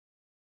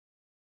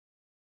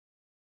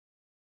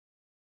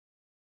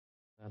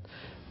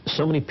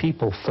So many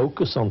people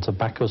focus on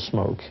tobacco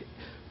smoke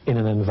in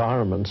an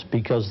environment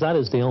because that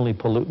is the only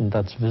pollutant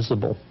that's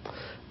visible.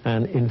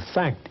 And in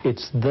fact,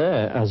 it's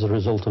there as a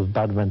result of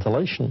bad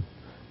ventilation.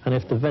 And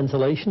if the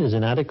ventilation is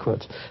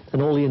inadequate,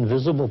 then all the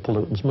invisible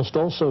pollutants must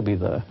also be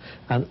there.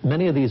 And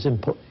many of these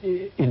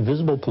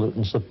invisible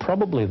pollutants are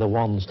probably the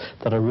ones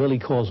that are really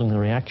causing the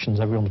reactions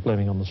everyone's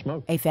blaming on the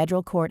smoke. A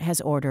federal court has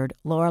ordered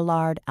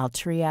Lorillard,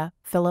 Altria,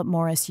 Philip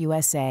Morris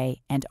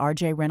USA, and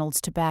R.J.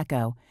 Reynolds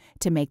Tobacco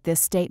to make this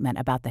statement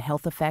about the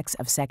health effects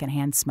of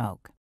secondhand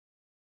smoke.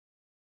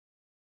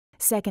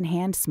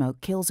 Secondhand smoke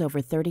kills over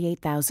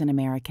 38,000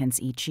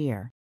 Americans each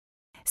year.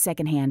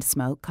 Secondhand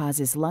smoke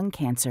causes lung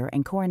cancer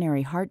and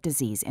coronary heart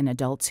disease in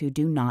adults who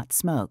do not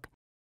smoke.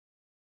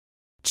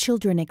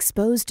 Children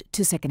exposed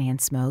to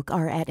secondhand smoke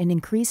are at an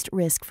increased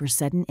risk for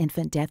sudden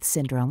infant death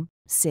syndrome,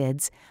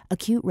 SIDS,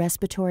 acute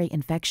respiratory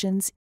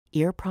infections,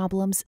 ear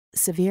problems,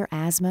 severe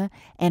asthma,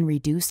 and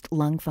reduced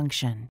lung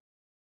function.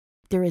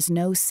 There is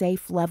no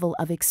safe level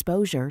of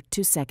exposure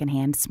to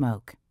secondhand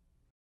smoke.